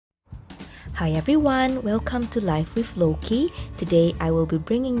Hi everyone, welcome to Life with Lokie. Today I will be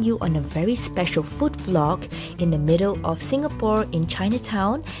bringing you on a very special food vlog in the middle of Singapore in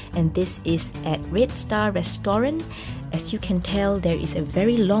Chinatown, and this is at Red Star Restaurant. As you can tell, there is a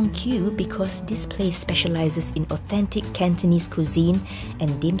very long queue because this place specializes in authentic Cantonese cuisine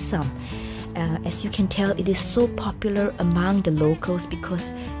and dim sum. As you can tell, it is so popular among the locals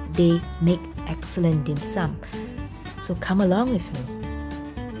because they make excellent dim sum. So come along with me.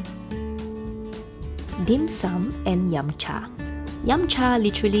 Dim sum and yum cha. Yum cha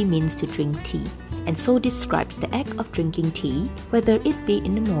literally means to drink tea, and so describes the act of drinking tea, whether it be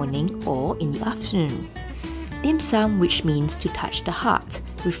in the morning or in the afternoon. Dim sum, which means to touch the heart,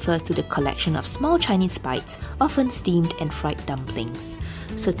 refers to the collection of small Chinese bites, often steamed and fried dumplings.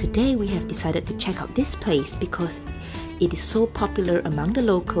 So today we have decided to check out this place because it is so popular among the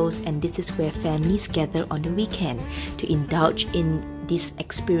locals, and this is where families gather on the weekend to indulge in this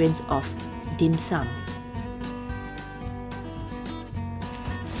experience of dim sum.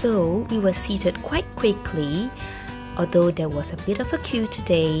 So we were seated quite quickly, although there was a bit of a queue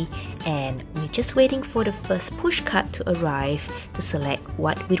today, and we're just waiting for the first push cart to arrive to select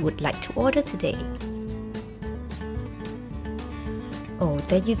what we would like to order today. Oh,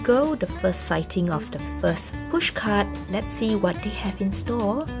 there you go, the first sighting of the first push cart. Let's see what they have in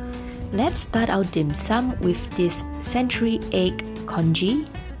store. Let's start our dim sum with this century egg congee.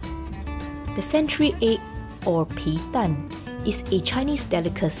 The century egg, or pi tan, is a Chinese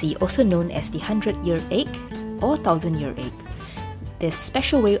delicacy also known as the 100-year egg or 1000-year egg. This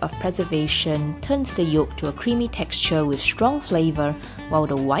special way of preservation turns the yolk to a creamy texture with strong flavor, while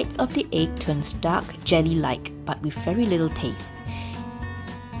the whites of the egg turns dark jelly-like but with very little taste.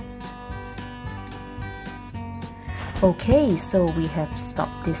 Okay, so we have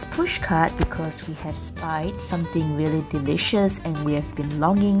stopped this push cart because we have spied something really delicious and we have been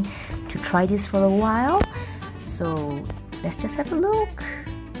longing to try this for a while. So let's just have a look.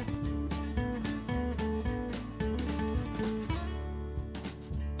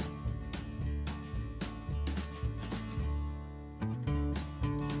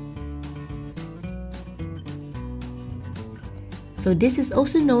 So this is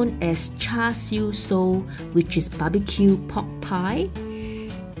also known as char siu so, which is barbecue pork pie.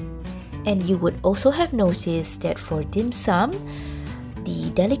 And you would also have noticed that for dim sum,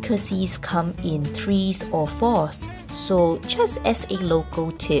 the delicacies come in 3s or 4s. So just as a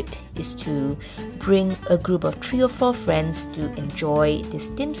local tip is to bring a group of 3 or 4 friends to enjoy this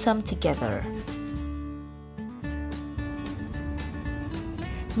dim sum together.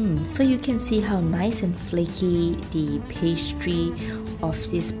 So you can see how nice and flaky the pastry of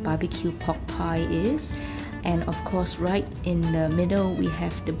this barbecue pork pie is. And of course, right in the middle we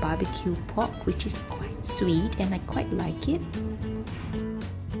have the barbecue pork, which is quite sweet and I quite like it.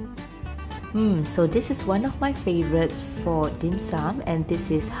 So this is one of my favorites for dim sum, and this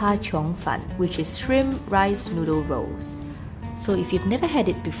is ha chong fan, which is shrimp rice noodle rolls. So if you've never had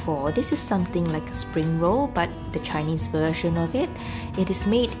it before, this is something like a spring roll, but the Chinese version of it. It is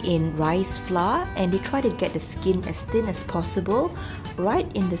made in rice flour, and they try to get the skin as thin as possible. Right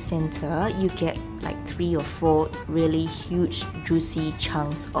in the center, you get like 3 or 4 really huge juicy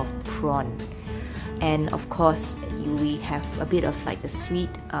chunks of prawn. And of course, we have a bit of like the sweet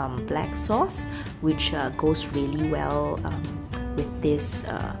black sauce, which goes really well with this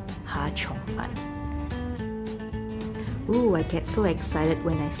ha chong fan. Ooh, I get so excited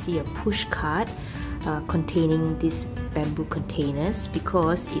when I see a push cart containing these bamboo containers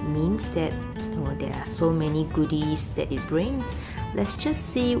because it means that there are so many goodies that it brings. Let's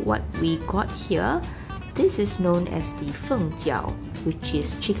just see what we got here. This is known as the feng jiao, which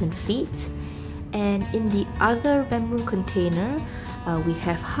is chicken feet. And in the other bamboo container, we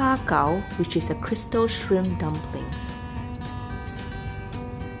have ha gao, which is a crystal shrimp dumplings.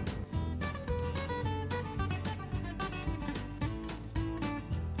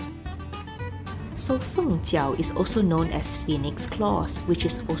 So feng jiao is also known as phoenix claws, which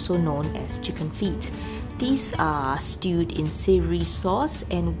is also known as chicken feet. These are stewed in savory sauce,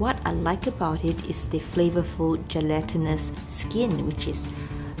 and what I like about it is the flavorful gelatinous skin, which is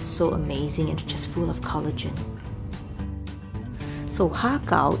so amazing and just full of collagen. So ha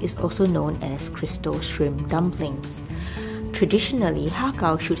gao is also known as crystal shrimp dumplings. Traditionally, ha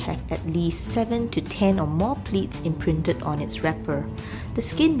gao should have at least 7 to 10 or more pleats imprinted on its wrapper. The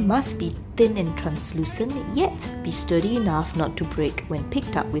skin must be thin and translucent, yet be sturdy enough not to break when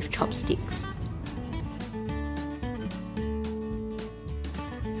picked up with chopsticks.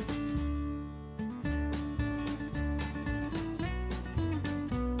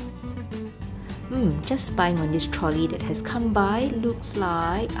 Just spying on this trolley that has come by, looks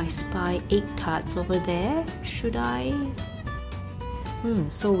like I spy egg tarts over there. Should I?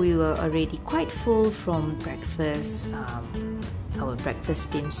 So we were already quite full from breakfast, our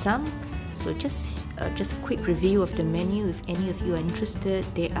breakfast dim sum. So just a quick review of the menu. If any of you are interested,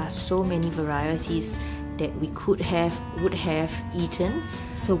 there are so many varieties that we would have eaten.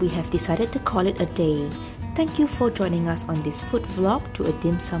 So we have decided to call it a day. Thank you for joining us on this food vlog to a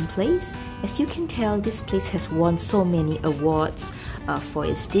dim sum place. As you can tell, this place has won so many awards for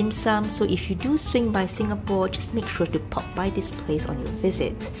its dim sum. So if you do swing by Singapore, just make sure to pop by this place on your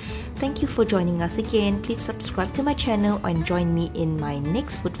visit. Thank you for joining us again. Please subscribe to my channel and join me in my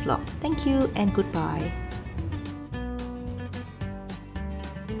next food vlog. Thank you and goodbye.